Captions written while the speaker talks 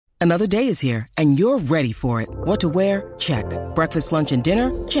Another day is here, and you're ready for it. What to wear? Check. Breakfast, lunch, and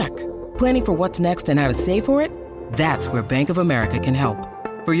dinner? Check. Planning for what's next and how to save for it? That's where Bank of America can help.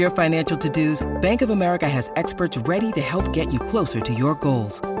 For your financial to-dos, Bank of America has experts ready to help get you closer to your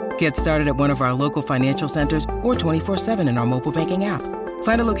goals. Get started at one of our local financial centers or 24/7 in our mobile banking app.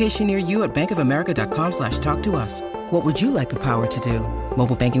 Find a location near you at bankofamerica.com/talktous. What would you like the power to do?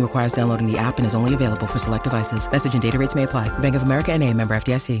 Mobile banking requires downloading the app and is only available for select devices. Message and data rates may apply. Bank of America N.A., member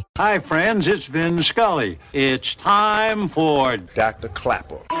FDIC. Hi, friends. It's Vin Scully. It's time for Dr.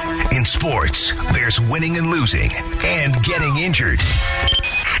 Clapper. In sports, there's winning and losing and getting injured.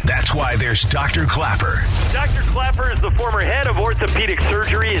 That's why there's Dr. Clapper. Dr. Clapper is the former head of orthopedic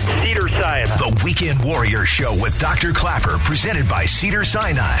surgery at Cedars-Sinai. The Weekend Warrior Show with Dr. Clapper, presented by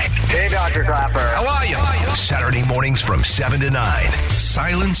Cedars-Sinai. Hey, Dr. Clapper. How are you? Saturday mornings from 7 to 9.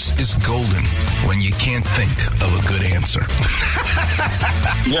 Silence is golden when you can't think of a good answer.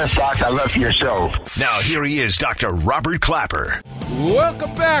 Yes, Doc. I love your show. Now, here he is, Dr. Robert Clapper.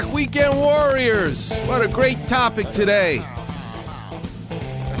 Welcome back, Weekend Warriors. What a great topic today.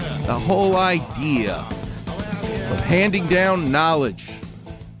 The whole idea of handing down knowledge.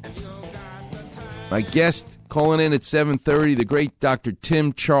 My guest calling in at 7:30, the great Dr.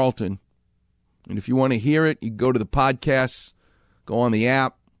 Tim Charlton. And if you want to hear it, you can go to the podcasts, go on the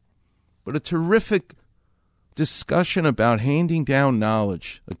app. But a terrific discussion about handing down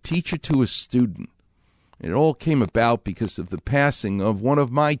knowledge, a teacher to a student. It all came about because of the passing of one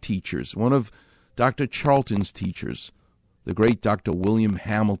of my teachers, one of Dr. Charlton's teachers, the great Dr. William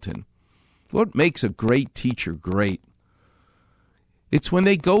Hamilton. What makes a great teacher great? It's when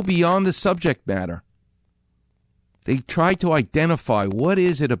they go beyond the subject matter. They try to identify what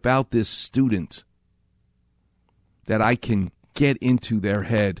is it about this student that I can get into their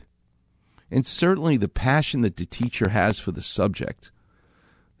head. And certainly the passion that the teacher has for the subject.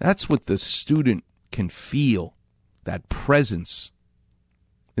 That's what the student can feel, that presence.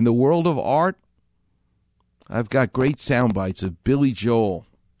 In the world of art, I've got great sound bites of Billy Joel,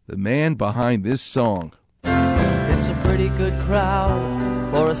 the man behind this song. It's a pretty good crowd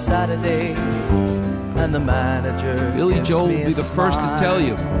for a Saturday, and the manager Billy Joel will be the first to tell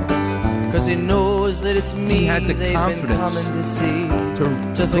you. Because he knows that it's me he had the they've confidence been coming to see, to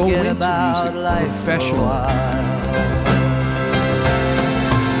go forget into about music life professionally.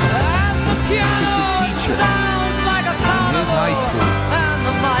 Because the teacher in his high school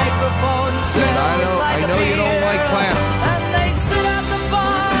said, I know you don't like classes. I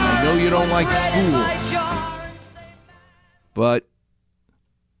know you don't like school. But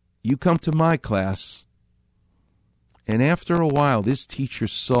you come to my class. And after a while, this teacher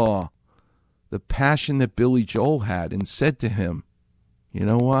saw the passion that Billy Joel had and said to him, you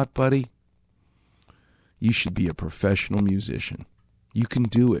know what, buddy? You should be a professional musician. You can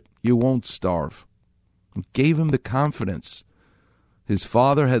do it. You won't starve. It gave him the confidence. His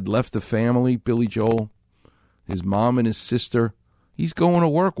father had left the family, Billy Joel, his mom and his sister. He's going to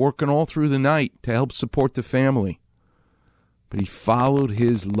work, working all through the night to help support the family. But he followed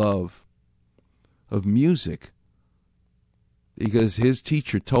his love of music because his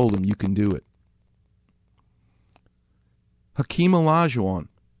teacher told him you can do it. Hakeem Olajuwon,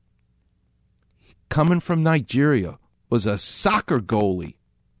 coming from Nigeria, was a soccer goalie.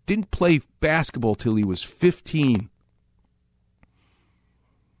 Didn't play basketball till he was 15.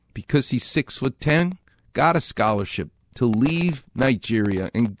 Because he's 6'10", got a scholarship to leave Nigeria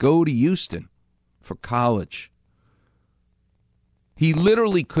and go to Houston for college. He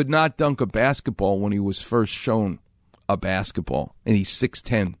literally could not dunk a basketball when he was first shown a basketball, and he's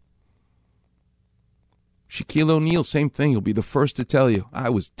 6'10". Shaquille O'Neal, same thing. He'll be the first to tell you, I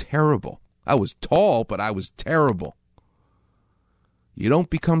was terrible. I was tall, but I was terrible. You don't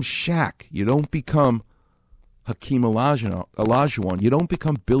become Shaq. You don't become Hakeem Olajuwon. You don't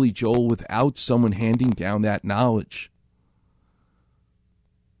become Billy Joel without someone handing down that knowledge.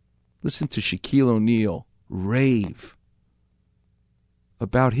 Listen to Shaquille O'Neal rave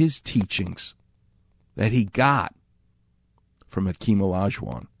about his teachings that he got from Hakeem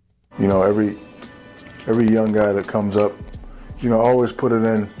Olajuwon. You know, every young guy that comes up, you know, always put it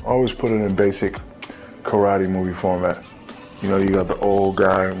in basic karate movie format. You know, you got the old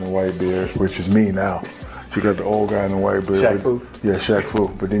guy in the white beard, which is me now. So you got the old guy in the white beard. Shaq Fu. Yeah, Shaq Fu.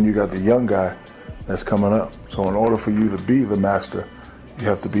 But then you got the young guy that's coming up. So in order for you to be the master, you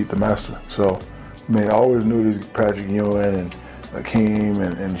have to beat the master. So, I mean, I always knew these Patrick Ewing and Hakeem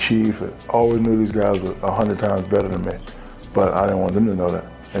and Chief. I always knew these guys were 100 times better than me. But I didn't want them to know that.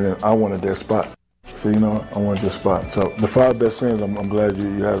 And then I wanted their spot. So, you know, I wanted their spot. So the 5 best sins, I'm glad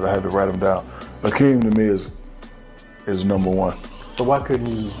you have it, write them down. Hakeem to me is number one. So why couldn't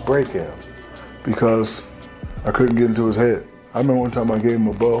you break him? Because I couldn't get into his head. I remember one time I gave him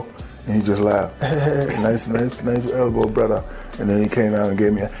a ball, and he just laughed. nice elbow, brother. And then he came out and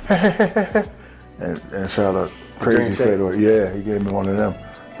gave me a and shot a crazy fadeaway. Yeah, he gave me one of them.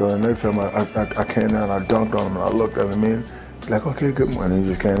 So the next time I came down, I dunked on him, and I looked at him, and like, okay, good one. And he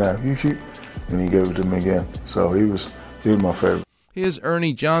just came out, you shoot, and he gave it to me again. So he was my favorite. Here's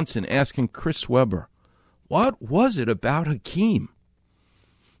Ernie Johnson asking Chris Webber, what was it about Hakeem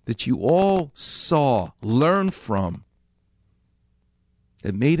that you all saw, learned from,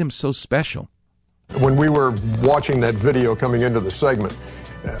 that made him so special? When we were watching that video coming into the segment,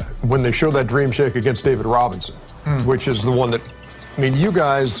 when they show that dream shake against David Robinson, which is the one that, I mean, you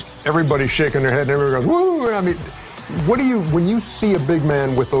guys, everybody's shaking their head and everybody goes, woo! I mean, what do you, when you see a big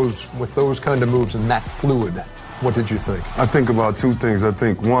man with those kind of moves and that fluid, what did you think? I think about two things. I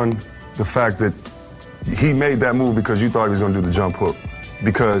think, one, the fact that he made that move because you thought he was going to do the jump hook.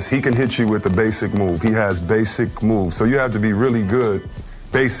 Because he can hit you with a basic move. He has basic moves. So you have to be really good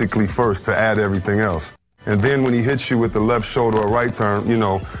basically first to add everything else. And then when he hits you with the left shoulder or right turn, you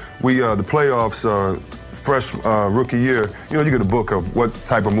know, the playoffs, fresh rookie year, you know, you get a book of what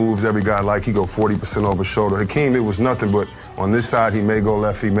type of moves every guy like. He go 40% over shoulder. Hakeem, it was nothing but on this side, he may go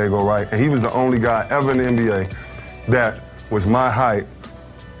left, he may go right. And he was the only guy ever in the NBA that was my height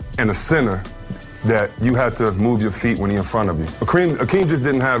and a center that you had to move your feet when he's in front of you. Hakeem just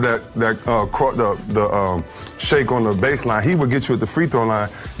didn't have the shake on the baseline. He would get you at the free throw line,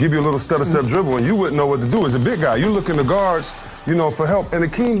 give you a little step-to-step dribble, and you wouldn't know what to do as a big guy. You look in the guards, you know, for help. And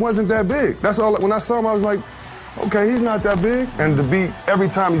Hakeem wasn't that big. That's all. When I saw him, I was like, okay, he's not that big. And to be, every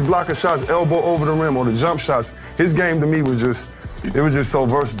time he's blocking shots, elbow over the rim or the jump shots, his game to me was just so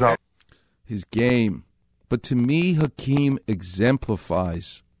versatile. His game. But to me, Hakeem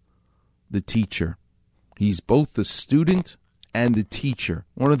exemplifies the teacher. He's both the student and the teacher,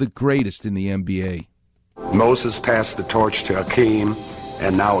 one of the greatest in the NBA. Moses passed the torch to Hakeem,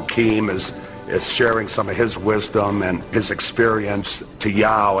 and now Hakeem is sharing some of his wisdom and his experience to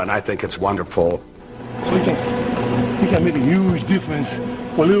Yao, and I think it's wonderful. So he can make a huge difference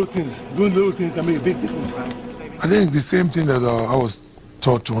for little things. Doing little things can make a big difference. I think the same thing that I was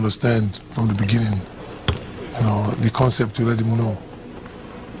taught to understand from the beginning. You know, the concept to let him know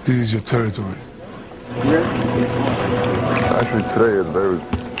this is your territory. Actually, today is a very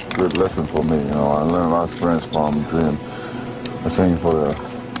good lesson for me. You know, I learned a lot of experience from Dream. I think for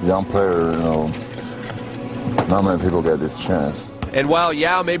the young player, you know, not many people get this chance. And while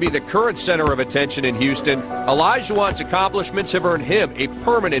Yao may be the current center of attention in Houston, Olajuwon's accomplishments have earned him a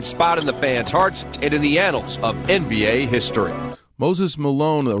permanent spot in the fans' hearts and in the annals of NBA history. Moses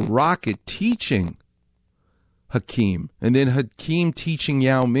Malone, the Rocket, teaching Hakeem, and then Hakeem teaching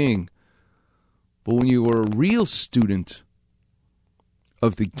Yao Ming. But when you were a real student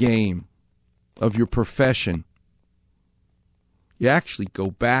of the game, of your profession, you actually go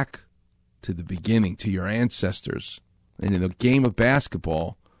back to the beginning, to your ancestors. And in the game of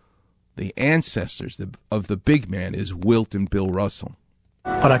basketball, the ancestors of the big man is Wilt and Bill Russell.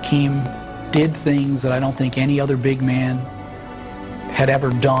 But Hakeem did things that I don't think any other big man had ever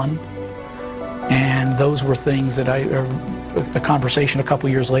done. And those were things that a conversation a couple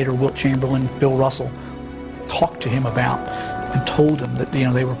years later, Wilt Chamberlain, Bill Russell talked to him about and told him that, you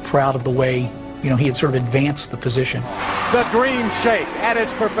know, they were proud of the way, you know, he had sort of advanced the position. The dream shake at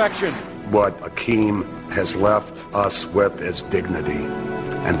its perfection. What Hakeem has left us with is dignity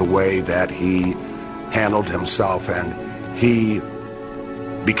and the way that he handled himself, and he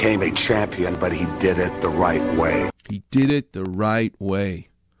became a champion, but he did it the right way. He did it the right way.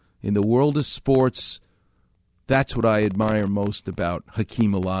 In the world of sports, that's what I admire most about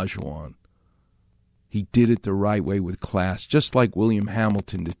Hakeem Olajuwon. He did it the right way with class, just like William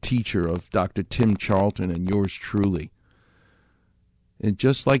Hamilton, the teacher of Dr. Tim Charlton and yours truly. And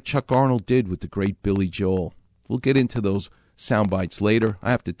just like Chuck Arnold did with the great Billy Joel. We'll get into those sound bites later.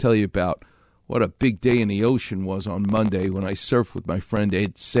 I have to tell you about what a big day in the ocean was on Monday when I surfed with my friend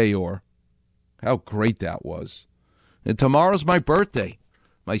Ed Sayor. How great that was. And tomorrow's my birthday.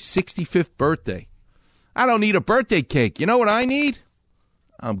 My 65th birthday. I don't need a birthday cake. You know what I need?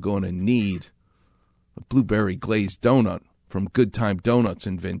 I'm going to need a blueberry glazed donut from Good Time Donuts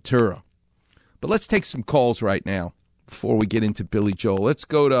in Ventura. But let's take some calls right now before we get into Billy Joel. Let's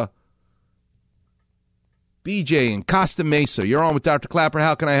go to BJ in Costa Mesa. You're on with Dr. Clapper.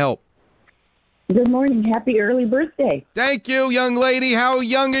 How can I help? Good morning. Happy early birthday. Thank you, young lady. How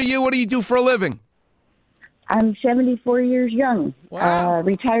young are you? What do you do for a living? I'm 74 years young. Wow.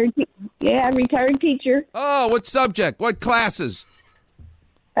 Retired teacher. Oh, what subject? What classes?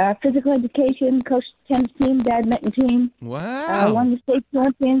 Physical education, tennis team, badminton team. Wow. Won the state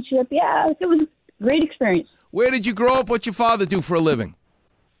championship. Yeah, it was a great experience. Where did you grow up? What's your father do for a living?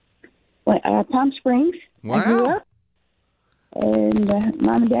 Palm Springs. Wow. I grew up. And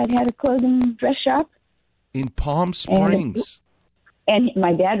Mom and Dad had a clothing dress shop. In Palm Springs. And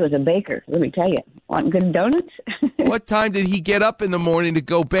my dad was a baker, let me tell you. Want good donuts? What time did he get up in the morning to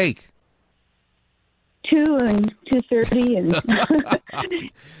go bake? 2 and 2:30,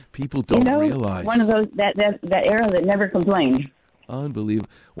 and people don't realize. One of those that era that never complained. Unbelievable.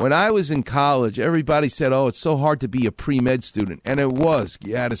 When I was in college, everybody said, "Oh, it's so hard to be a pre-med student," and it was.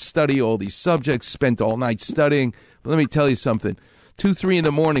 You had to study all these subjects, spent all night studying. But let me tell you something. 2, 3 in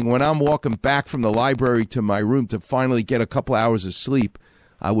the morning, when I'm walking back from the library to my room to finally get a couple hours of sleep,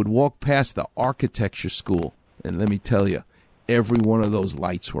 I would walk past the architecture school, and let me tell you, every one of those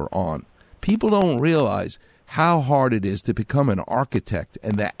lights were on. People don't realize how hard it is to become an architect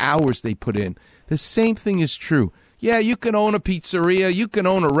and the hours they put in. The same thing is true. Yeah, you can own a pizzeria, you can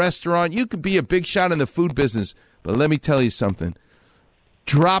own a restaurant, you could be a big shot in the food business, but let me tell you something.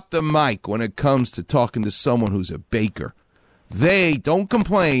 Drop the mic when it comes to talking to someone who's a baker. They don't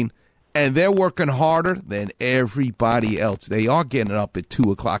complain, and they're working harder than everybody else. They are getting up at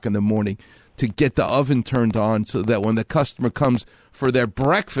 2 o'clock in the morning to get the oven turned on so that when the customer comes for their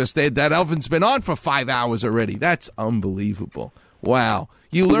breakfast, that oven's been on for 5 hours already. That's unbelievable. Wow.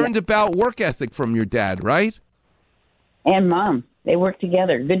 You learned about work ethic from your dad, right? And Mom. They work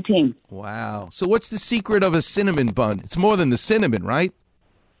together. Good team. Wow. So what's the secret of a cinnamon bun? It's more than the cinnamon, right?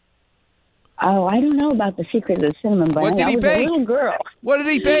 Oh, I don't know about the secret of the cinnamon bun. What did he bake? I was a little girl. What did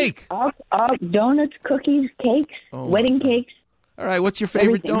he bake? All donuts, cookies, cakes, wedding cakes. All right, what's your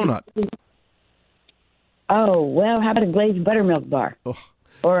favorite donut? Oh, well, how about a glazed buttermilk bar?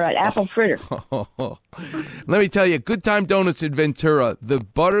 Or an apple fritter? Let me tell you, Good Time Donuts in Ventura, the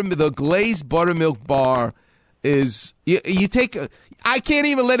glazed buttermilk bar is, you take I can't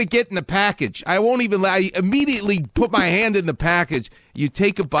even let it get in the package. I immediately put my hand in the package. You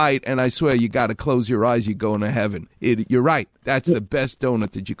take a bite, and I swear you got to close your eyes. You're going to heaven. You're right. That's the best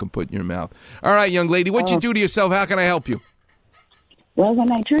donut that you can put in your mouth. All right, young lady, what'd you do to yourself? How can I help you? Well,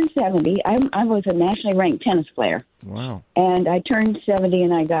 when I turned 70, I was a nationally ranked tennis player. Wow. And I turned 70,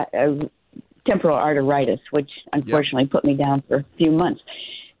 and I got temporal arteritis, which unfortunately put me down for a few months.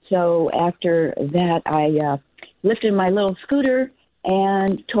 So after that, I lifted my little scooter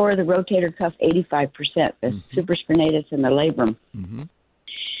and tore the rotator cuff 85%, the supraspinatus and the labrum. Mm-hmm.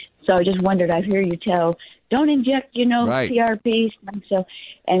 So I just wondered, I hear you tell, don't inject, PRP, stem cell.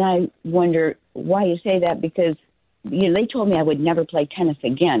 And I wonder why you say that, because they told me I would never play tennis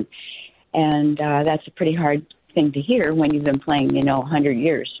again. And that's a pretty hard thing to hear when you've been playing, 100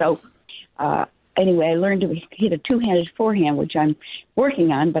 years. So anyway, I learned to hit a two-handed forehand, which I'm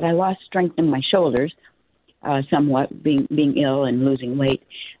working on, but I lost strength in my shoulders. Somewhat, being ill and losing weight.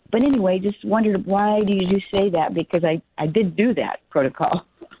 But anyway, just wondered, why did you say that? Because I did do that protocol.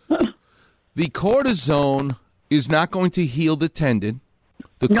 The cortisone is not going to heal the tendon.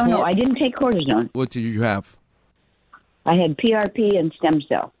 No, I didn't take cortisone. What did you have? I had PRP and stem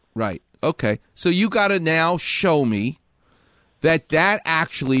cell. Right. Okay. So you got to now show me that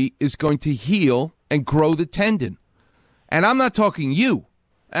actually is going to heal and grow the tendon. And I'm not talking you.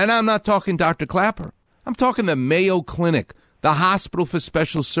 And I'm not talking Dr. Clapper. I'm talking the Mayo Clinic, the Hospital for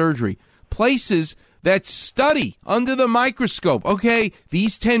Special Surgery, places that study under the microscope. Okay,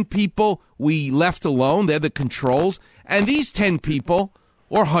 these 10 people we left alone, they're the controls, and these 10 people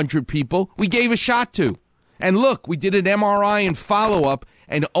or 100 people we gave a shot to. And look, we did an MRI and follow-up,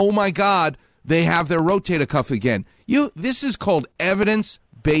 and oh my God, they have their rotator cuff again. This is called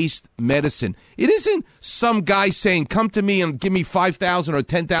evidence-based medicine. It isn't some guy saying, come to me and give me $5,000 or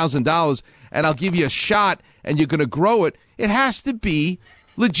 $10,000 and I'll give you a shot and you're going to grow it. It has to be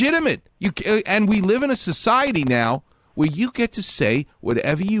legitimate. And we live in a society now where you get to say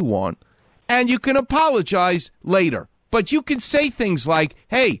whatever you want and you can apologize later. But you can say things like,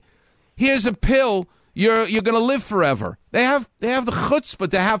 hey, here's a pill, you're going to live forever. They have the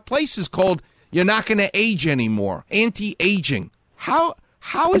chutzpah to have places called you're not going to age anymore, anti-aging. How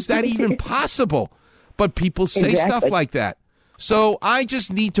is that even possible? But people say stuff like that. So I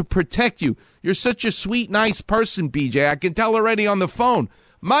just need to protect you. You're such a sweet, nice person, BJ. I can tell already on the phone.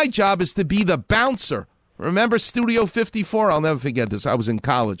 My job is to be the bouncer. Remember Studio 54? I'll never forget this. I was in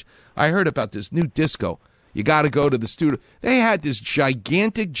college. I heard about this new disco. You got to go to the studio. They had this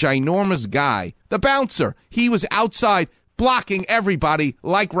gigantic, ginormous guy, the bouncer. He was outside blocking everybody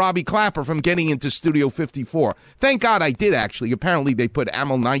like Robbie Clapper from getting into Studio 54. Thank God I did, actually. Apparently they put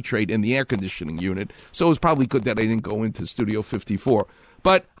amyl nitrate in the air conditioning unit, so it was probably good that I didn't go into Studio 54.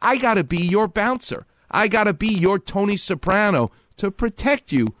 But I got to be your bouncer. I got to be your Tony Soprano to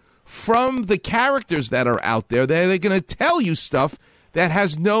protect you from the characters that are out there that are going to tell you stuff that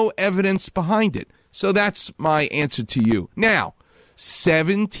has no evidence behind it. So that's my answer to you. Now,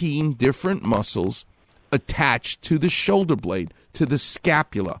 17 different muscles attached to the shoulder blade, to the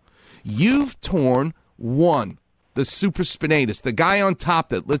scapula. You've torn one, the supraspinatus, the guy on top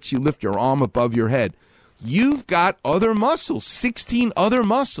that lets you lift your arm above your head. You've got other muscles, 16 other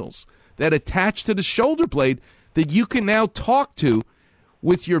muscles that attach to the shoulder blade that you can now talk to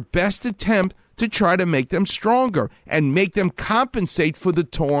with your best attempt to try to make them stronger and make them compensate for the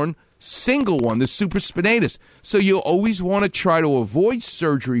torn single one, the supraspinatus. So you'll always want to try to avoid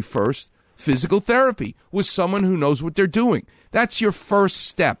surgery first, physical therapy with someone who knows what they're doing. That's your first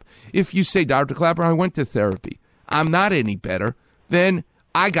step. If you say, Dr. Clapper, I went to therapy, I'm not any better, then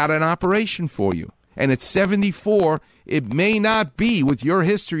I got an operation for you. And at 74, it may not be, with your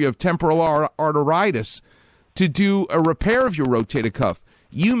history of temporal arteritis, to do a repair of your rotator cuff.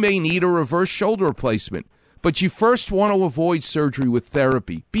 You may need a reverse shoulder replacement. But you first want to avoid surgery with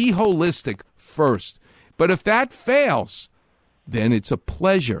therapy. Be holistic first. But if that fails, then it's a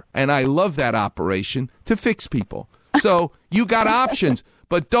pleasure. And I love that operation to fix people. So you got options,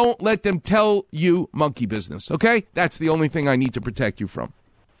 but don't let them tell you monkey business, okay? That's the only thing I need to protect you from.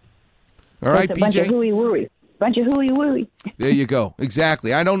 All right, BJ? Bunch of hooey-wooey. Bunch of hooey-wooey. There you go.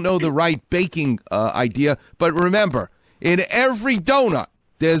 Exactly. I don't know the right baking idea, but remember, in every donut,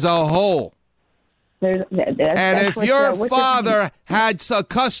 there's a hole. And if your father had a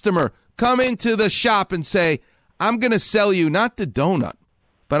customer come into the shop and say, I'm going to sell you not the donut,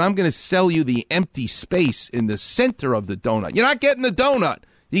 but I'm going to sell you the empty space in the center of the donut. You're not getting the donut.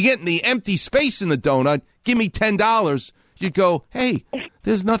 You're getting the empty space in the donut. Give me $10. You'd go, hey,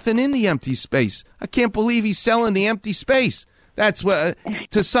 there's nothing in the empty space. I can't believe he's selling the empty space. That's what,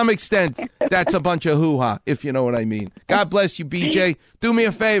 to some extent, that's a bunch of hoo-ha, if you know what I mean. God bless you, BJ. Do me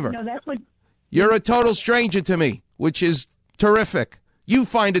a favor. No, that's what... You're a total stranger to me, which is terrific. You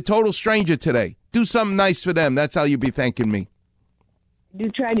find a total stranger today. Do something nice for them. That's how you be thanking me. Do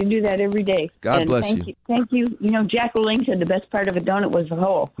try to do that every day. God bless you. Thank you. You know, Jack LaLanne said the best part of a donut was the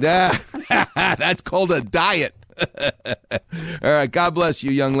hole. Yeah, that's called a diet. All right, God bless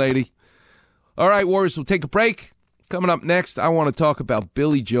you, young lady. All right, Warriors, we'll take a break. Coming up next, I want to talk about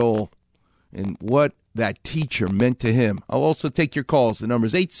Billy Joel and what that teacher meant to him. I'll also take your calls. The number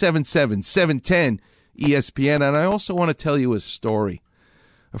is 877-710-ESPN. And I also want to tell you a story,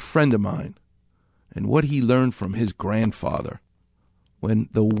 a friend of mine, and what he learned from his grandfather. When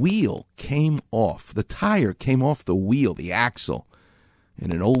the wheel came off, the tire came off the wheel, the axle,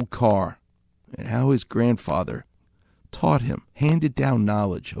 in an old car, and how his grandfather taught him, handed down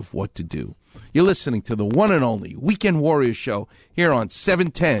knowledge of what to do. You're listening to the one and only Weekend Warriors show here on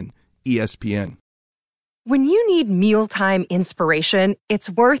 710 ESPN. When you need mealtime inspiration,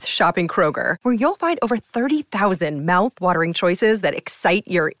 it's worth shopping Kroger, where you'll find over 30,000 mouth-watering choices that excite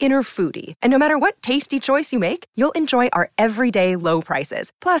your inner foodie. And no matter what tasty choice you make, you'll enjoy our everyday low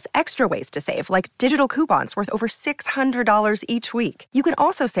prices, plus extra ways to save, like digital coupons worth over $600 each week. You can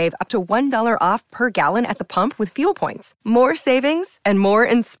also save up to $1 off per gallon at the pump with fuel points. More savings and more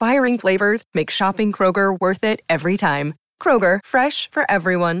inspiring flavors make shopping Kroger worth it every time. Kroger, fresh for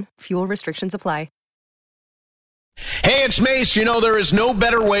everyone. Fuel restrictions apply. Hey, it's Mace. You know, there is no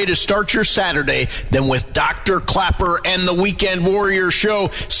better way to start your Saturday than with Dr. Clapper and the Weekend Warrior Show,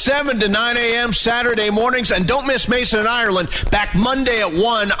 7 to 9 a.m. Saturday mornings. And don't miss Mason and Ireland, back Monday at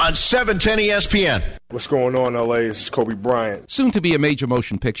 1 on 710 ESPN. What's going on, LA? This is Kobe Bryant. Soon to be a major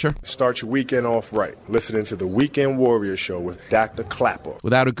motion picture. Start your weekend off right. Listening to the Weekend Warrior Show with Dr. Clapper.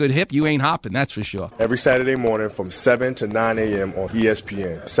 Without a good hip, you ain't hopping, that's for sure. Every Saturday morning from 7 to 9 a.m. on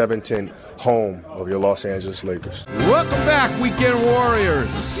ESPN, 710, home of your Los Angeles Lakers. Welcome back, Weekend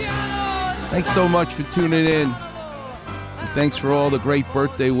Warriors. Thanks so much for tuning in. And thanks for all the great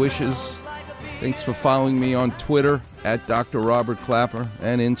birthday wishes. Thanks for following me on Twitter at Dr. Robert Clapper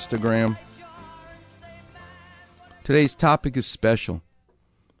and Instagram. Today's topic is special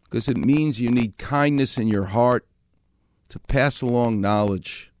because it means you need kindness in your heart to pass along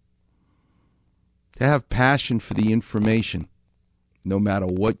knowledge, to have passion for the information, no matter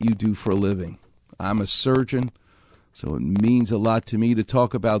what you do for a living. I'm a surgeon, so it means a lot to me to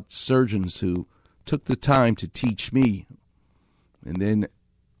talk about surgeons who took the time to teach me, and then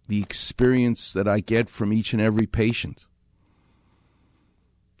the experience that I get from each and every patient.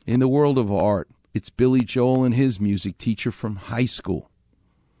 In the world of art, it's Billy Joel and his music teacher from high school.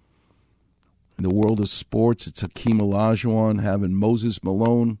 In the world of sports, it's Hakeem Olajuwon having Moses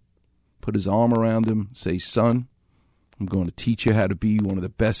Malone put his arm around him and say, son, I'm going to teach you how to be one of the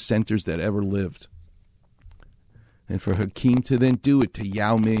best centers that ever lived. and for Hakeem to then do it to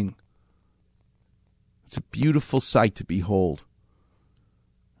Yao Ming. It's a beautiful sight to behold.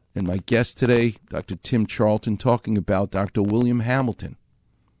 And my guest today, Dr. Tim Charlton, talking about Dr. William Hamilton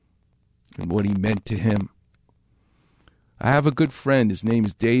and what he meant to him. I have a good friend. His name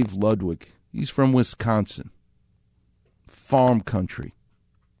is Dave Ludwig. He's from Wisconsin, farm country.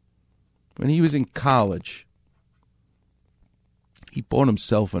 When he was in college, he bought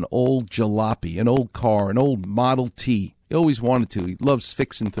himself an old jalopy, an old car, an old Model T. He always wanted to. He loves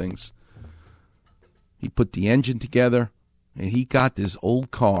fixing things. He put the engine together, and he got this old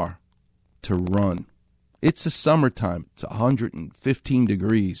car to run. It's the summertime. It's 115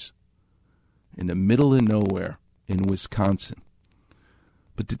 degrees in the middle of nowhere in Wisconsin.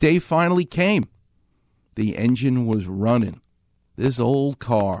 But the day finally came. The engine was running. This old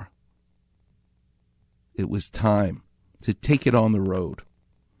car, it was time to take it on the road.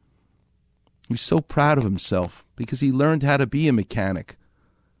 He was so proud of himself because he learned how to be a mechanic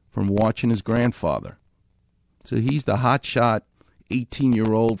from watching his grandfather. So he's the hotshot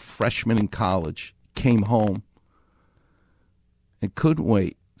 18-year-old freshman in college, came home and couldn't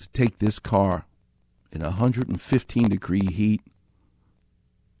wait to take this car in 115-degree heat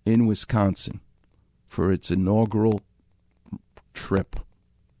in Wisconsin for its inaugural trip.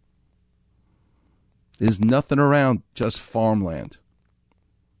 There's nothing around, just farmland.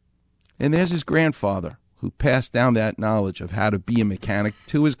 And there's his grandfather, who passed down that knowledge of how to be a mechanic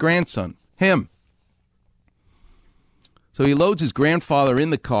to his grandson, him. So he loads his grandfather in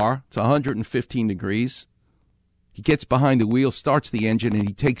the car. It's 115 degrees. He gets behind the wheel, starts the engine, and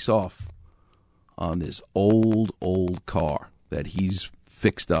he takes off on this old car that he's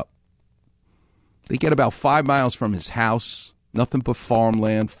fixed up. They get about 5 miles from his house, nothing but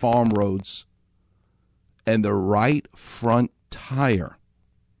farmland, farm roads, and the right front tire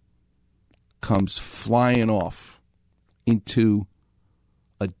comes flying off into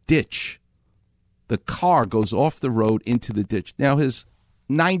a ditch. The car goes off the road into the ditch. Now, his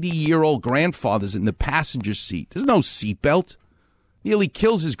 90-year-old grandfather's in the passenger seat. There's no seatbelt. Nearly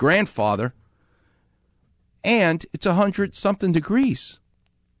kills his grandfather. And it's 100-something degrees.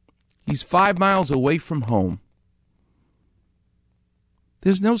 He's 5 miles away from home.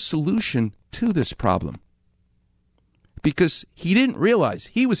 There's no solution to this problem. Because he didn't realize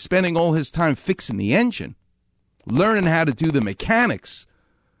he was spending all his time fixing the engine, learning how to do the mechanics.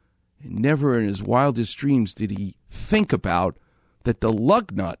 And never in his wildest dreams did he think about that the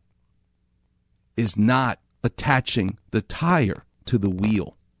lug nut is not attaching the tire to the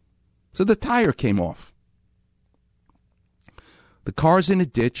wheel. So the tire came off. The car's in a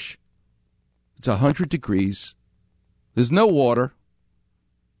ditch. It's 100 degrees. There's no water.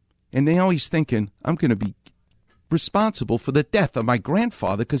 And now he's thinking, I'm going to be responsible for the death of my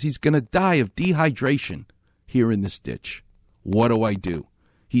grandfather because he's going to die of dehydration here in this ditch. What do I do?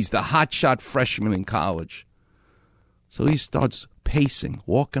 He's the hotshot freshman in college. So he starts pacing,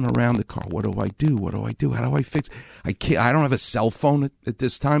 walking around the car. What do I do? What do I do? How do I fix? I don't have a cell phone at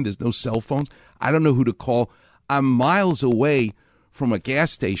this time. There's no cell phones. I don't know who to call. I'm miles away from a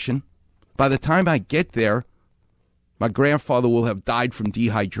gas station. By the time I get there, my grandfather will have died from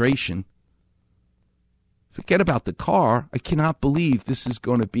dehydration. Forget about the car. I cannot believe this is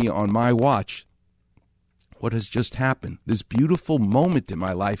going to be on my watch. What has just happened? This beautiful moment in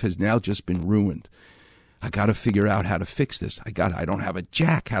my life has now just been ruined. I got to figure out how to fix this. I don't have a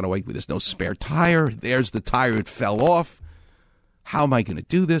jack. How do I? There's no spare tire. There's the tire. It fell off. How am I going to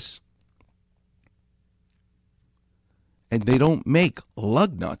do this? And they don't make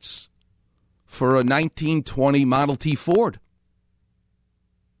lug nuts for a 1920 Model T Ford.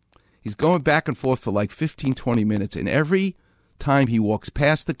 He's going back and forth for like 15, 20 minutes, and every time he walks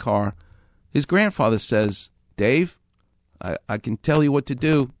past the car, his grandfather says, Dave, I can tell you what to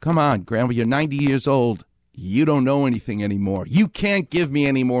do. Come on, Grandpa, you're 90 years old. You don't know anything anymore. You can't give me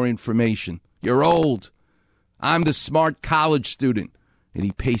any more information. You're old. I'm the smart college student. And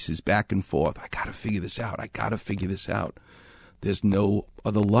he paces back and forth. I got to figure this out. There's no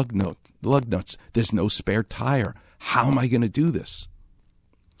other lug nuts. There's no spare tire. How am I going to do this?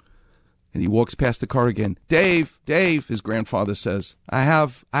 And he walks past the car again. Dave, his grandfather says, I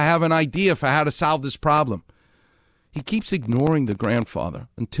have an idea for how to solve this problem. He keeps ignoring the grandfather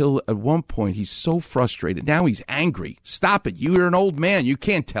until at one point he's so frustrated. Now he's angry. Stop it. You're an old man. You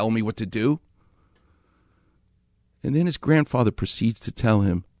can't tell me what to do. And then his grandfather proceeds to tell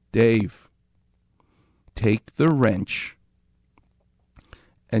him, Dave, take the wrench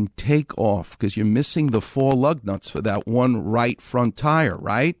and take off because you're missing the 4 lug nuts for that one right front tire,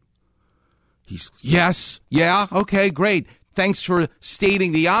 right? Yeah, okay, great. Thanks for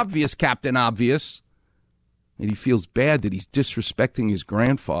stating the obvious, Captain Obvious. And he feels bad that he's disrespecting his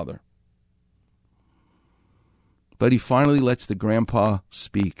grandfather. But he finally lets the grandpa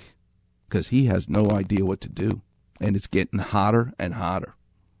speak because he has no idea what to do. And it's getting hotter and hotter.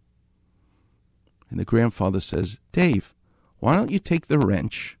 And the grandfather says, Dave, why don't you take the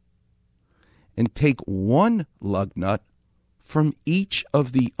wrench and take one lug nut from each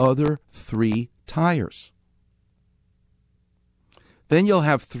of the other 3 tires? Then you'll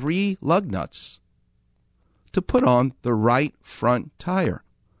have 3 lug nuts to put on the right front tire.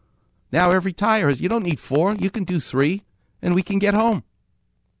 Now every tire, you don't need 4, you can do 3, and we can get home.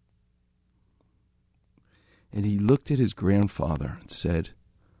 And he looked at his grandfather and said,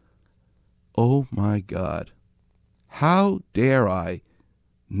 oh my God, how dare I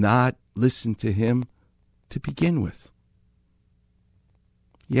not listen to him to begin with?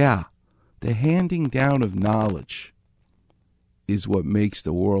 Yeah, the handing down of knowledge is what makes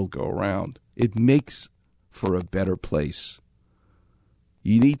the world go round. It makes for a better place.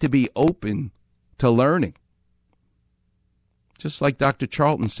 You need to be open to learning. Just like Dr.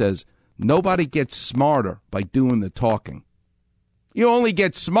 Charlton says, nobody gets smarter by doing the talking. You only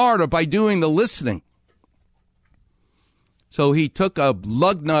get smarter by doing the listening. So he took a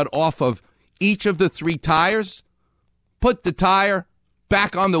lug nut off of each of the 3 tires, put the tire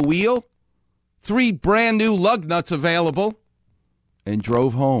back on the wheel, 3 brand new lug nuts available, and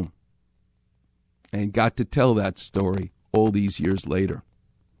drove home. And got to tell that story all these years later.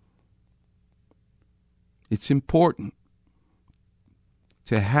 It's important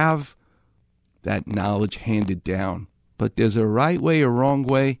to have that knowledge handed down, but there's a right way or wrong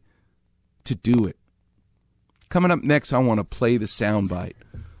way to do it. Coming up next, I want to play the soundbite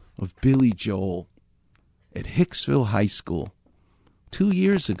of Billy Joel at Hicksville High School 2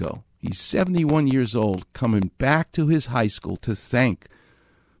 years ago. He's 71 years old, coming back to his high school to thank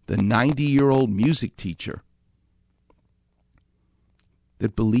the 90-year-old music teacher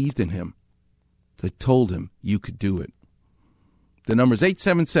that believed in him, that told him you could do it. The number's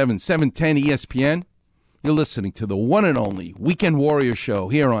 877-710-ESPN. You're listening to the one and only Weekend Warrior Show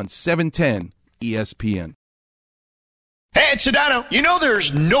here on 710 ESPN. Hey, it's Sedano. You know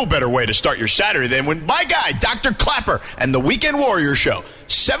there's no better way to start your Saturday than when my guy, Dr. Clapper, and the Weekend Warrior Show,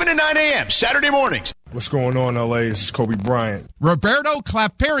 7 to 9 a.m. Saturday mornings. What's going on, L.A.? This is Kobe Bryant. Roberto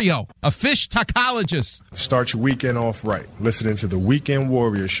Claperio, a fish tacologist. Start your weekend off right. Listening to the Weekend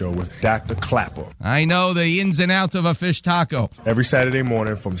Warrior Show with Dr. Clapper. I know the ins and outs of a fish taco. Every Saturday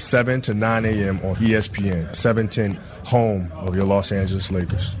morning from 7 to 9 a.m. on ESPN, 710, home of your Los Angeles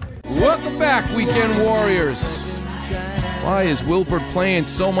Lakers. Welcome back, Weekend Warriors. Why is Wilbert playing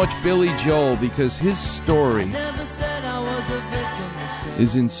so much Billy Joel? Because his story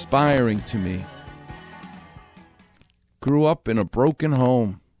is inspiring to me. Grew up in a broken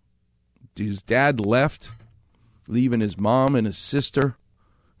home. His dad left, leaving his mom and his sister.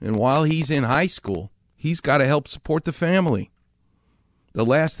 And while he's in high school, he's got to help support the family. The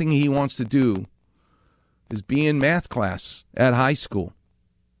last thing he wants to do is be in math class at high school.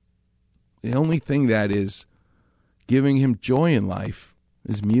 The only thing that is giving him joy in life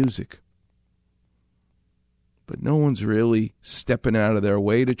is music. But no one's really stepping out of their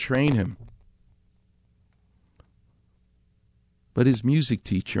way to train him. But his music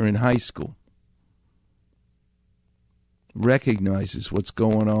teacher in high school recognizes what's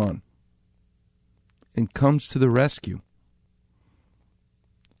going on and comes to the rescue.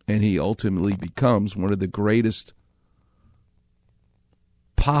 And he ultimately becomes one of the greatest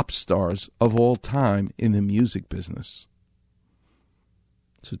pop stars of all time in the music business.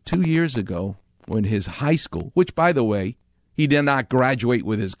 So 2 years ago, when his high school, which, by the way, he did not graduate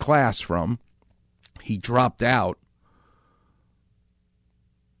with his class from, he dropped out.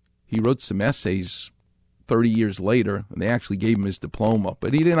 He wrote some essays 30 years later, and they actually gave him his diploma,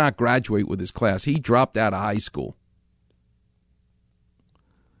 but he did not graduate with his class. He dropped out of high school.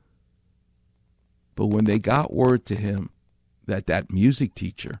 But when they got word to him that music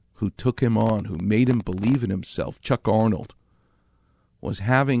teacher who took him on, who made him believe in himself, Chuck Arnold, was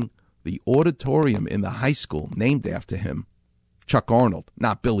having the auditorium in the high school named after him, Chuck Arnold,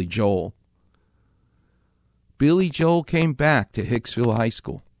 not Billy Joel. Billy Joel came back to Hicksville High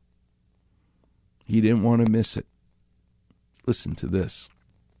School. He didn't want to miss it. Listen to this.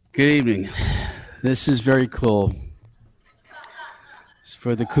 Good evening. This is very cool. It's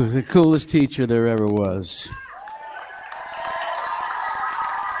for the coolest teacher there ever was.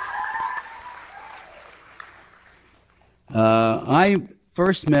 I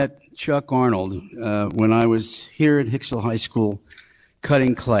first met Chuck Arnold when I was here at Hicksville High School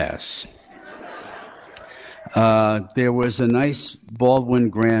cutting class. There was a nice Baldwin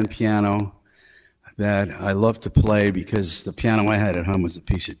grand piano that I loved to play because the piano I had at home was a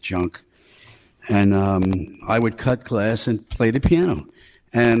piece of junk. And I would cut class and play the piano.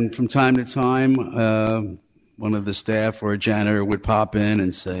 And from time to time, one of the staff or a janitor would pop in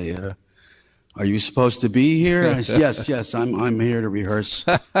and say, are you supposed to be here? I said, yes, I'm here to rehearse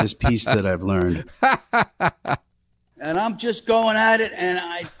this piece that I've learned. And I'm just going at it, and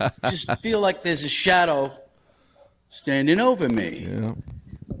I just feel like there's a shadow standing over me. Yeah.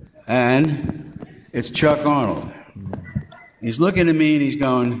 And it's Chuck Arnold. He's looking at me, and he's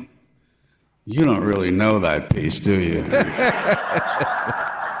going, you don't really know that piece, do you?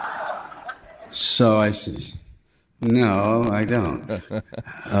 So I said, no, I don't.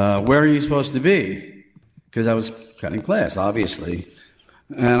 Where are you supposed to be? Because I was cutting class, obviously.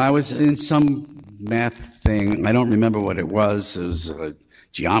 And I was in some math thing. I don't remember what it was. It was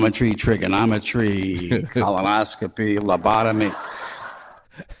geometry, trigonometry, colonoscopy, lobotomy.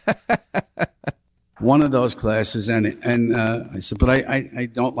 One of those classes. And I said, but I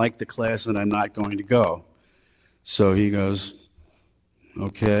don't like the class and I'm not going to go. So he goes,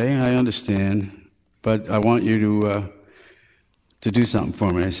 okay, I understand, but I want you to do something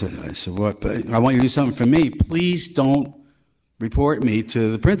for me. I said, what? But I want you to do something for me. Please don't report me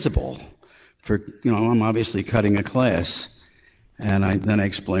to the principal for, I'm obviously cutting a class. And then I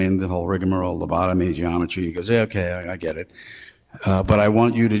explained the whole rigmarole, lobotomy, geometry. He goes, yeah, okay, I get it. But I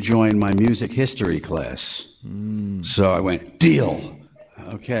want you to join my music history class. So I went, deal.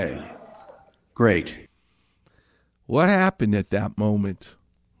 Okay, great. What happened at that moment?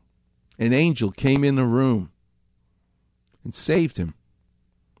 An angel came in the room and saved him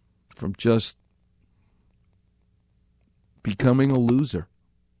from just becoming a loser.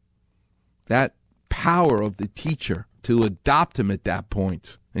 That power of the teacher to adopt him at that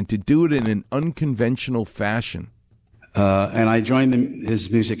point and to do it in an unconventional fashion. And I joined his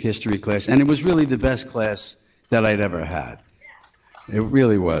music history class, and it was really the best class that I'd ever had. It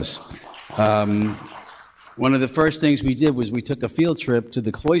really was. One of the first things we did was we took a field trip to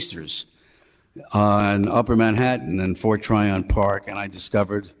the Cloisters in Upper Manhattan and Fort Tryon Park, and I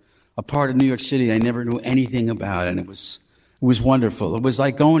discovered a part of New York City I never knew anything about, and it was wonderful. It was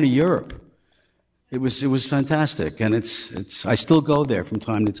like going to Europe. It was fantastic, and it's I still go there from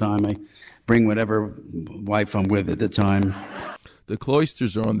time to time. I bring whatever wife I'm with at the time. The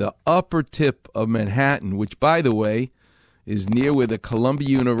Cloisters are on the upper tip of Manhattan, which, by the way, is near where the Columbia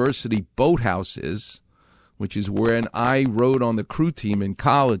University boathouse is, which is where I rode on the crew team in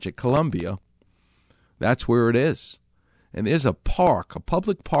college at Columbia. That's where it is. And there's a park, a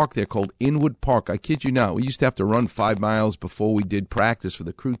public park there called Inwood Park. I kid you not. We used to have to run 5 miles before we did practice for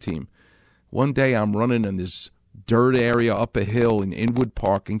the crew team. One day I'm running in this dirt area up a hill in Inwood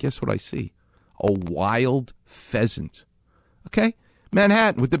Park, and guess what I see? A wild pheasant. Okay?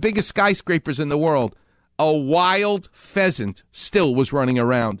 Manhattan, with the biggest skyscrapers in the world, a wild pheasant still was running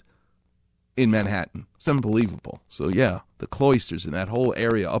around in Manhattan. It's unbelievable. So, yeah, the Cloisters and that whole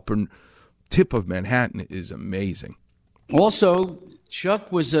area, upper tip of Manhattan, is amazing. Also,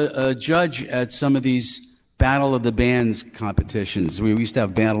 Chuck was a judge at some of these Battle of the Bands competitions. We used to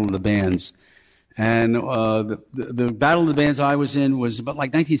have Battle of the Bands. And the Battle of the Bands I was in was about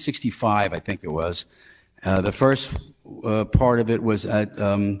like 1965, I think it was. The first part of it was at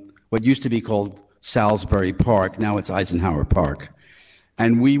what used to be called Salisbury Park. Now it's Eisenhower Park.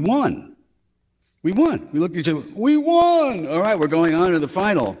 And we won. We won. We looked at each other. We won. All right, we're going on to the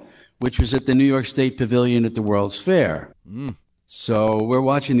final, which was at the New York State Pavilion at the World's Fair. So we're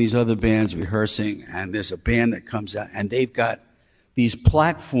watching these other bands rehearsing, and there's a band that comes out, and they've got these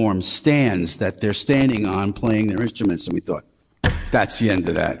platform stands that they're standing on playing their instruments. And we thought, that's the end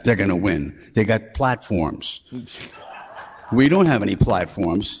of that. They're going to win. They got platforms. We don't have any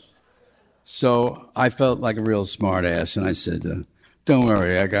platforms. So I felt like a real smart ass, and I said, don't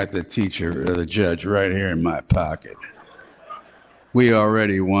worry, I got the teacher or the judge right here in my pocket. We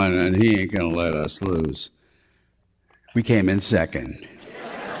already won, and he ain't going to let us lose. We came in second.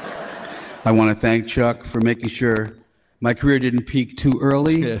 I want to thank Chuck for making sure my career didn't peak too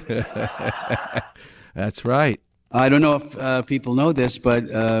early. That's right. I don't know if people know this, but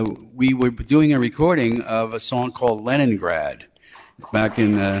we were doing a recording of a song called Leningrad back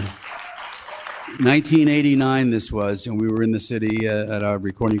in 1989 this was, and we were in the city at our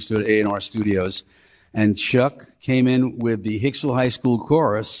recording studio, A&R Studios, and Chuck came in with the Hicksville High School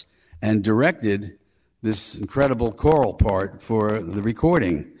Chorus and directed this incredible choral part for the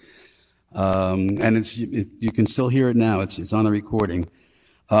recording. And you can still hear it now. It's on the recording.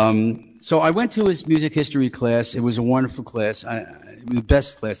 So I went to his music history class. It was a wonderful class. It was the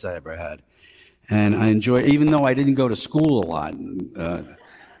best class I ever had. And I enjoyed it, even though I didn't go to school a lot.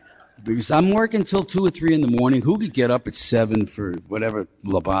 Because I'm working till 2 or 3 in the morning. Who could get up at 7 for whatever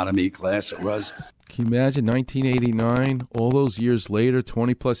lobotomy class it was? Can you imagine 1989? All those years later,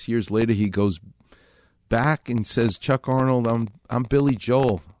 20-plus years later, he goes back and says, Chuck Arnold, I'm Billy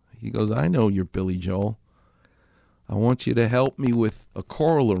Joel. He goes, I know you're Billy Joel. I want you to help me with a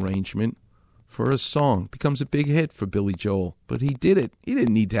choral arrangement for a song. Becomes a big hit for Billy Joel. But he did it. He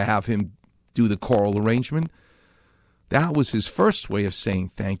didn't need to have him do the choral arrangement. That was his first way of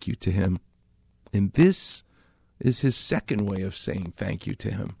saying thank you to him. And this is his second way of saying thank you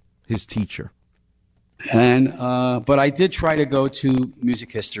to him, his teacher. And but I did try to go to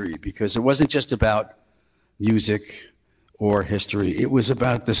music history because it wasn't just about music or history. It was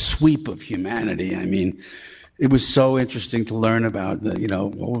about the sweep of humanity. I mean, it was so interesting to learn about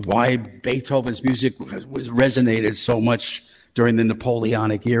why Beethoven's music was resonated so much during the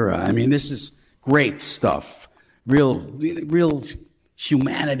Napoleonic era. I mean, this is great stuff. Real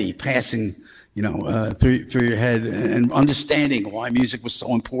humanity passing, through your head and understanding why music was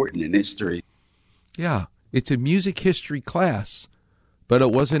so important in history. Yeah, it's a music history class, but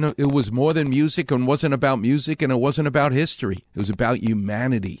it was more than music and wasn't about music and it wasn't about history. It was about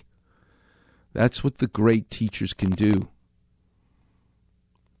humanity. That's what the great teachers can do.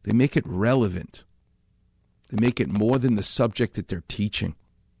 They make it relevant. They make it more than the subject that they're teaching.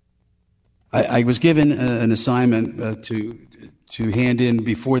 I was given an assignment to hand in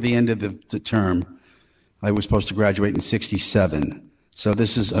before the end of the term. I was supposed to graduate in 1967. So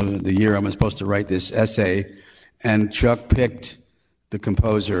this is the year I'm supposed to write this essay. And Chuck picked the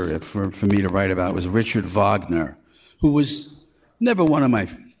composer for me to write about. It was Richard Wagner, who was never one of my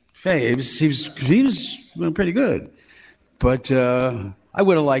faves. He was pretty good. But I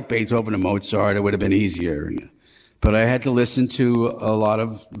would have liked Beethoven and Mozart. It would have been easier. But I had to listen to a lot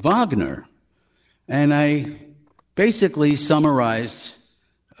of Wagner. And I basically summarized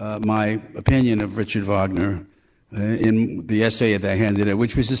my opinion of Richard Wagner in the essay that I handed in,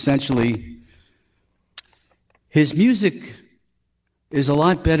 which was essentially, his music is a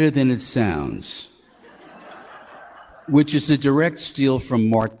lot better than it sounds, which is a direct steal from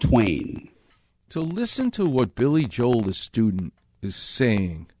Mark Twain. To listen to what Billy Joel, the student, is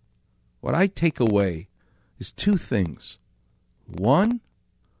saying, what I take away is 2 things. 1,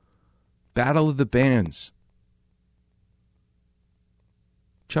 Battle of the Bands.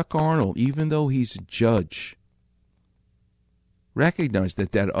 Chuck Arnold, even though he's a judge, recognized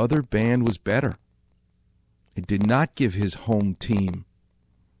that other band was better. It did not give his home team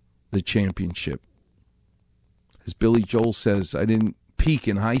the championship. As Billy Joel says, I didn't peak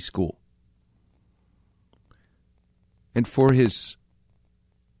in high school. And for his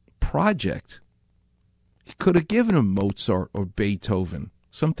project, he could have given him Mozart or Beethoven,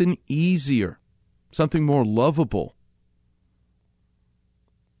 something easier, something more lovable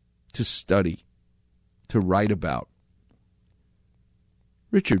to study, to write about.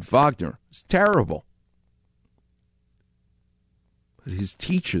 Richard Wagner is terrible. But his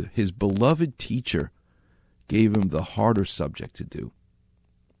teacher, his beloved teacher, gave him the harder subject to do.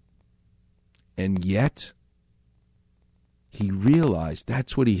 And yet, he realized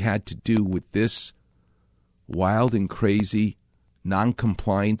that's what he had to do with this wild and crazy,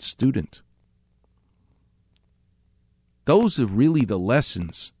 non-compliant student. Those are really the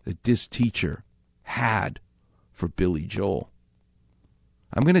lessons that this teacher had for Billy Joel.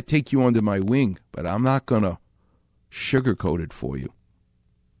 I'm going to take you under my wing, but I'm not going to sugarcoat it for you.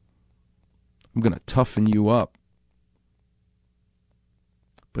 I'm going to toughen you up.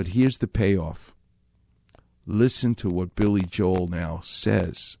 But here's the payoff. Listen to what Billy Joel now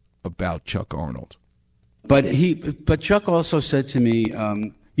says about Chuck Arnold. But Chuck also said to me,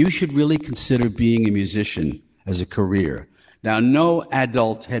 you should really consider being a musician as a career. Now, no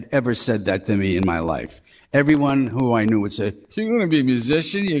adult had ever said that to me in my life. Everyone who I knew would say, you're going to be a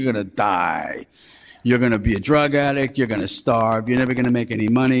musician, you're going to die. You're going to be a drug addict, you're going to starve, you're never going to make any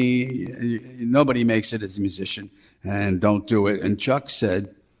money. Nobody makes it as a musician, and don't do it. And Chuck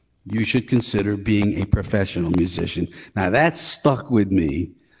said, you should consider being a professional musician. Now, that stuck with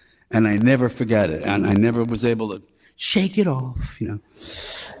me, and I never forget it. And I never was able to shake it off,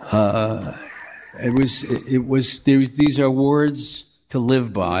 These are words to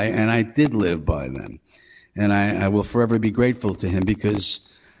live by, and I did live by them. And I will forever be grateful to him because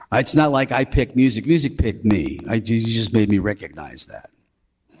it's not like I picked music. Music picked me. He just made me recognize that.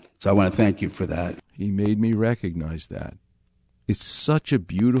 So I want to thank you for that. He made me recognize that. It's such a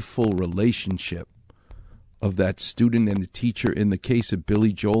beautiful relationship of that student and the teacher in the case of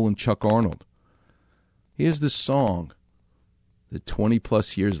Billy Joel and Chuck Arnold. Here's the song that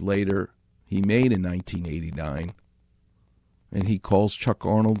 20-plus years later he made in 1989, and he calls Chuck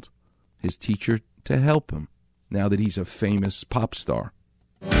Arnold his teacher to help him now that he's a famous pop star.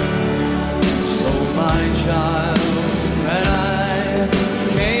 So my child and I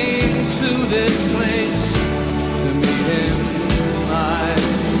came to this place to meet him eye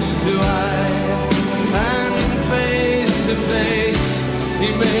to eye and face to face. He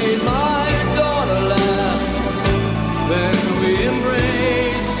made my daughter laugh, then we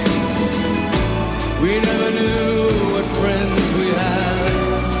embraced. We never knew what friends we had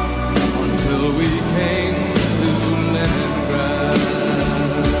until we came to Leningrad.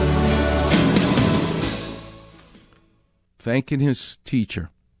 Thanking his teacher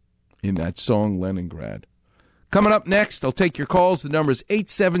in that song, Leningrad. Coming up next, I'll take your calls. The number is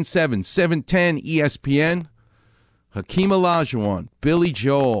 877-710-ESPN. Hakeem Olajuwon, Billy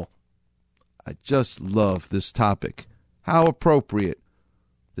Joel. I just love this topic. How appropriate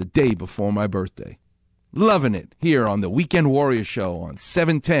the day before my birthday. Loving it here on the Weekend Warrior Show on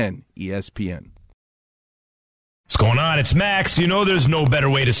 710 ESPN. What's going on? It's Max. You know there's no better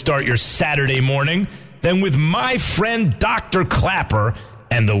way to start your Saturday morning than with my friend Dr. Clapper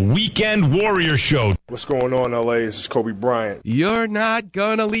and the Weekend Warrior Show. What's going on, LA? This is Kobe Bryant. You're not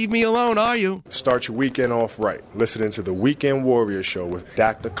going to leave me alone, are you? Start your weekend off right. Listening to the Weekend Warrior Show with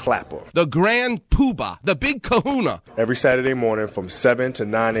Dr. Clapper. The Grand Poobah, the Big Kahuna. Every Saturday morning from 7 to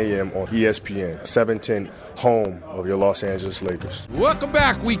 9 a.m. on ESPN, 710, home of your Los Angeles Lakers. Welcome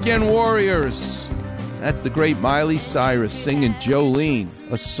back, Weekend Warriors. That's the great Miley Cyrus singing Jolene,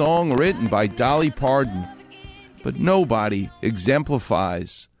 a song written by Dolly Parton. But nobody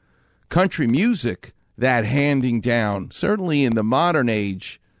exemplifies country music that handing down, certainly in the modern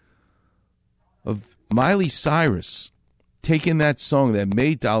age, of Miley Cyrus taking that song that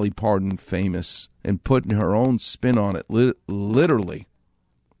made Dolly Parton famous and putting her own spin on it, literally.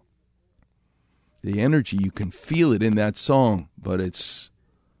 The energy, you can feel it in that song, but it's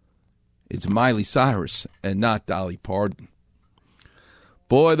Miley Cyrus and not Dolly Parton.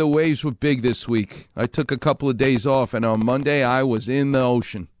 Boy, the waves were big this week. I took a couple of days off, and on Monday I was in the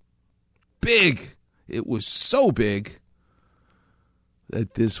ocean. Big. It was so big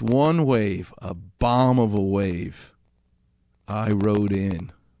that this one wave, a bomb of a wave, I rode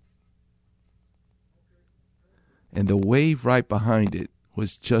in. And the wave right behind it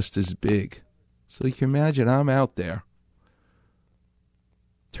was just as big. So you can imagine I'm out there,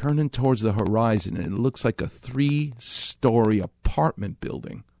 turning towards the horizon, and it looks like a 3-story apartment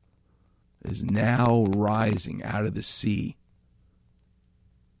building is now rising out of the sea.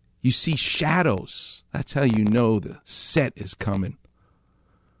 You see shadows. That's how you know the set is coming.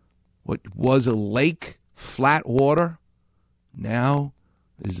 What was a lake, flat water, now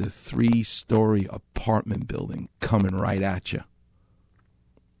is a 3-story apartment building coming right at you.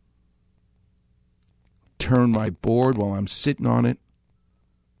 Turn my board while I'm sitting on it,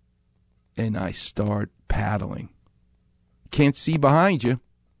 and I start paddling. Can't see behind you,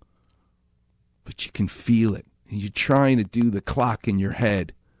 but you can feel it. And you're trying to do the clock in your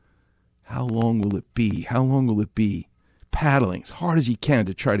head. How long will it be? How long will it be? Paddling as hard as you can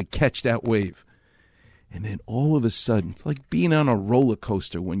to try to catch that wave. And then all of a sudden, it's like being on a roller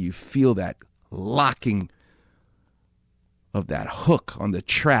coaster when you feel that locking of that hook on the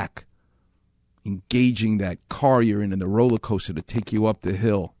track, engaging that car you're in the roller coaster to take you up the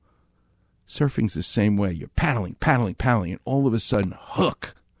hill. Surfing's the same way. You're paddling, and all of a sudden,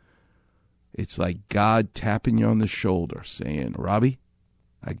 hook. It's like God tapping you on the shoulder, saying, Robbie,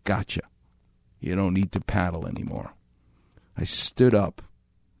 I got you. You don't need to paddle anymore. I stood up,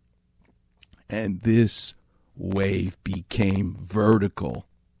 and this wave became vertical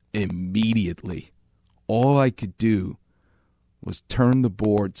immediately. All I could do was turn the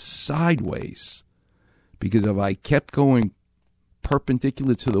board sideways, because if I kept going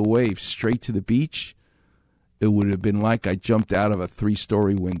perpendicular to the wave straight to the beach, it would have been like I jumped out of a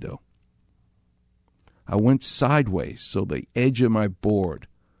 3-story window. I went sideways so the edge of my board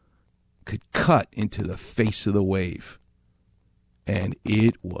could cut into the face of the wave. And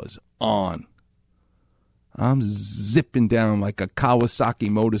it was on. I'm zipping down like a Kawasaki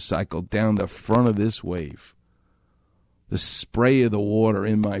motorcycle down the front of this wave. The spray of the water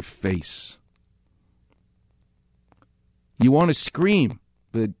in my face. You want to scream,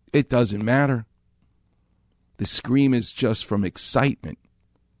 but it doesn't matter. The scream is just from excitement.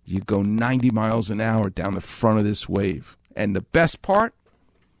 You go 90 miles an hour down the front of this wave. And the best part,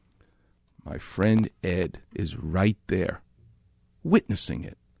 my friend Ed is right there, witnessing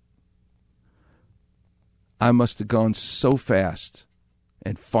it. I must have gone so fast,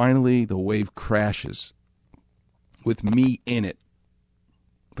 and finally the wave crashes with me in it.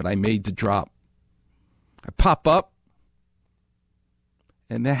 But I made the drop. I pop up,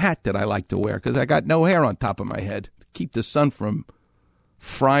 and the hat that I like to wear because I got no hair on top of my head to keep the sun from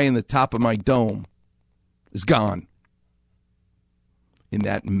frying the top of my dome is gone in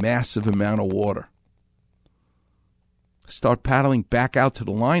that massive amount of water. Start paddling back out to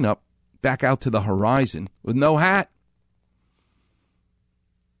the lineup, back out to the horizon with no hat.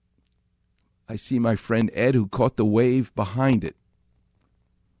 I see my friend Ed, who caught the wave behind it.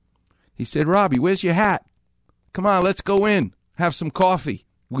 He said, Robbie, where's your hat? Come on, let's go in, have some coffee.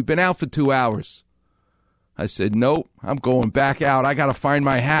 We've been out for 2 hours. I said, nope, I'm going back out. I got to find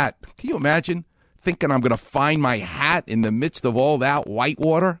my hat. Can you imagine thinking I'm going to find my hat in the midst of all that white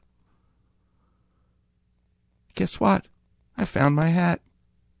water? Guess what? I found my hat.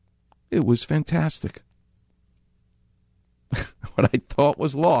 It was fantastic. What I thought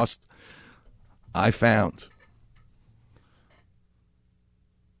was lost, I found.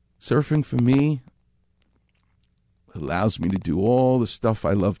 Surfing for me allows me to do all the stuff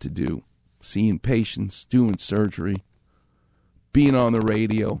I love to do. Seeing patients, doing surgery, being on the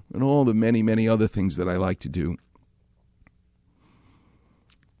radio, and all the many, many other things that I like to do.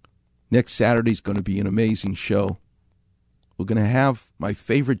 Next Saturday's going to be an amazing show. We're going to have my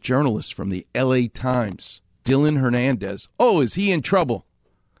favorite journalist from the LA Times, Dylan Hernandez. Oh, is he in trouble?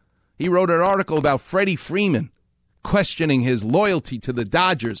 He wrote an article about Freddie Freeman, questioning his loyalty to the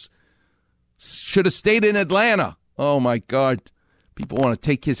Dodgers. Should have stayed in Atlanta. Oh, my God. People want to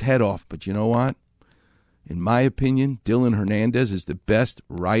take his head off. But you know what? In my opinion, Dylan Hernandez is the best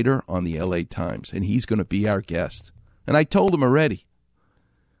writer on the LA Times, and he's going to be our guest. And I told him already,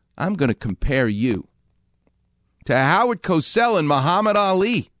 I'm going to compare you to Howard Cosell and Muhammad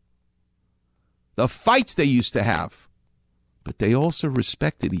Ali. The fights they used to have. But they also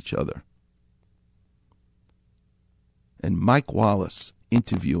respected each other. And Mike Wallace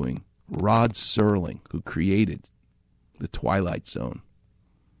interviewing Rod Serling, who created The Twilight Zone.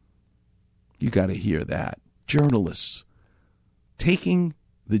 You got to hear that. Journalists taking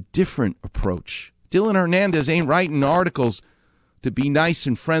the different approach. Dylan Hernandez ain't writing articles to be nice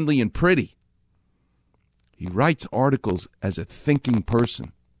and friendly and pretty. He writes articles as a thinking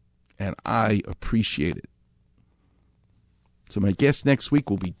person, and I appreciate it. So my guest next week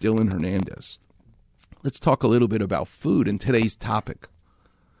will be Dylan Hernandez. Let's talk a little bit about food and today's topic.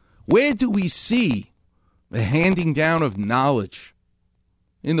 Where do we see the handing down of knowledge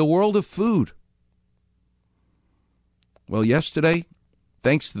in the world of food? Well, yesterday,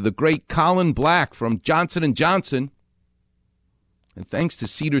 thanks to the great Colin Black from Johnson & Johnson, and thanks to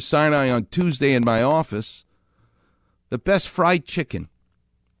Cedars-Sinai on Tuesday in my office, the best fried chicken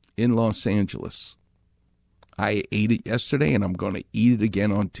in Los Angeles. I ate it yesterday, and I'm going to eat it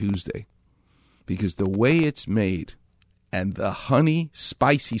again on Tuesday because the way it's made and the honey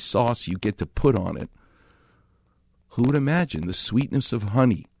spicy sauce you get to put on it, who would imagine the sweetness of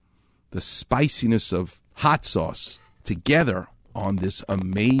honey, the spiciness of hot sauce together on this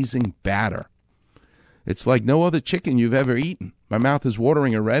amazing batter? It's like no other chicken you've ever eaten. My mouth is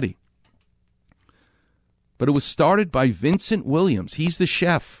watering already. But it was started by Vincent Williams. He's the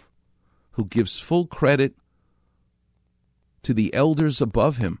chef who gives full credit to the elders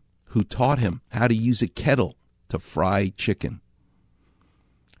above him who taught him how to use a kettle to fry chicken.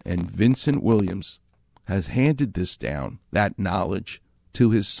 And Vincent Williams has handed this down, that knowledge,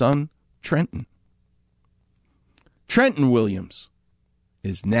 to his son, Trenton. Trenton Williams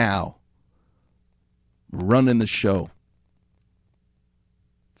is now running the show.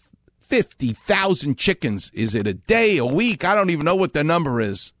 50,000 chickens. Is it a day, a week? I don't even know what the number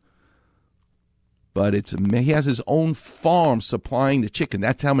is. But he has his own farm supplying the chicken.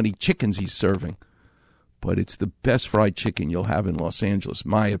 That's how many chickens he's serving. But it's the best fried chicken you'll have in Los Angeles,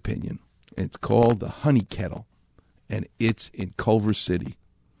 my opinion. It's called the Honey Kettle, and it's in Culver City.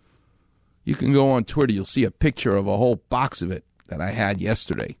 You can go on Twitter. You'll see a picture of a whole box of it that I had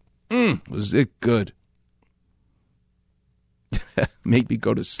yesterday. Was it good? Made me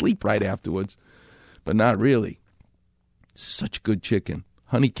go to sleep right afterwards, but not really. Such good chicken.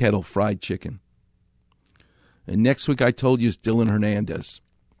 Honey Kettle fried chicken. And next week, I told you, is Dylan Hernandez.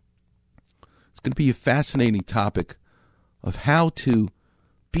 It's going to be a fascinating topic of how to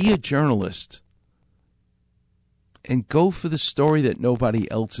be a journalist and go for the story that nobody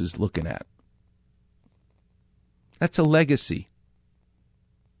else is looking at. That's a legacy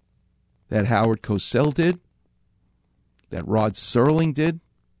that Howard Cosell did, that Rod Serling did,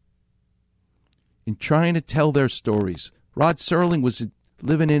 in trying to tell their stories. Rod Serling was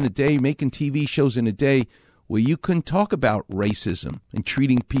living in a day, making TV shows in a day where you couldn't talk about racism and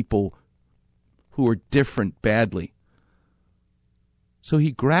treating people who are different badly. So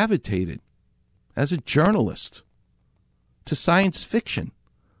he gravitated, as a journalist, to science fiction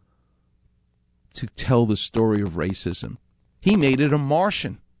to tell the story of racism. He made it a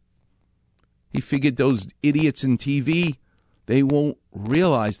Martian. He figured those idiots in TV, they won't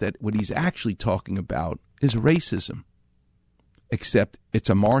realize that what he's actually talking about is racism. Except it's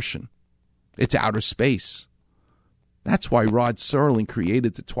a Martian. It's outer space. That's why Rod Serling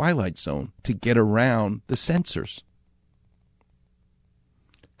created the Twilight Zone, to get around the censors.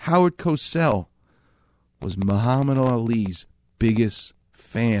 Howard Cosell was Muhammad Ali's biggest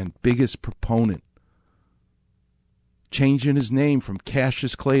fan, biggest proponent. Changing his name from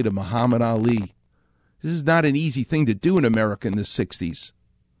Cassius Clay to Muhammad Ali. This is not an easy thing to do in America in the 60s.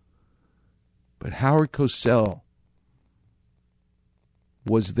 But Howard Cosell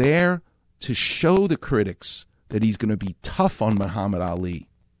was there to show the critics that he's going to be tough on Muhammad Ali,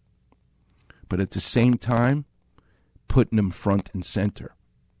 but at the same time, putting him front and center.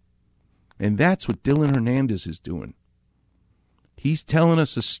 And that's what Dylan Hernandez is doing. He's telling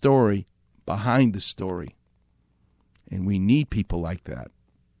us a story behind the story. And we need people like that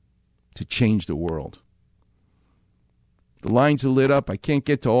to change the world. The lines are lit up. I can't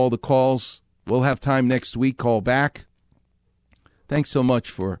get to all the calls. We'll have time next week. Call back. Thanks so much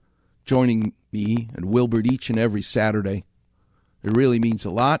for joining me and Wilbert each and every Saturday. It really means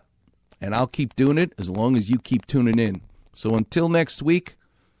a lot, and I'll keep doing it as long as you keep tuning in. So until next week,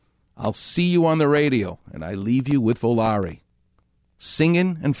 I'll see you on the radio, and I leave you with Volare.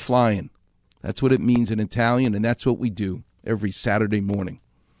 Singing and flying. That's what it means in Italian, and that's what we do every Saturday morning.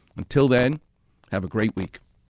 Until then, have a great week.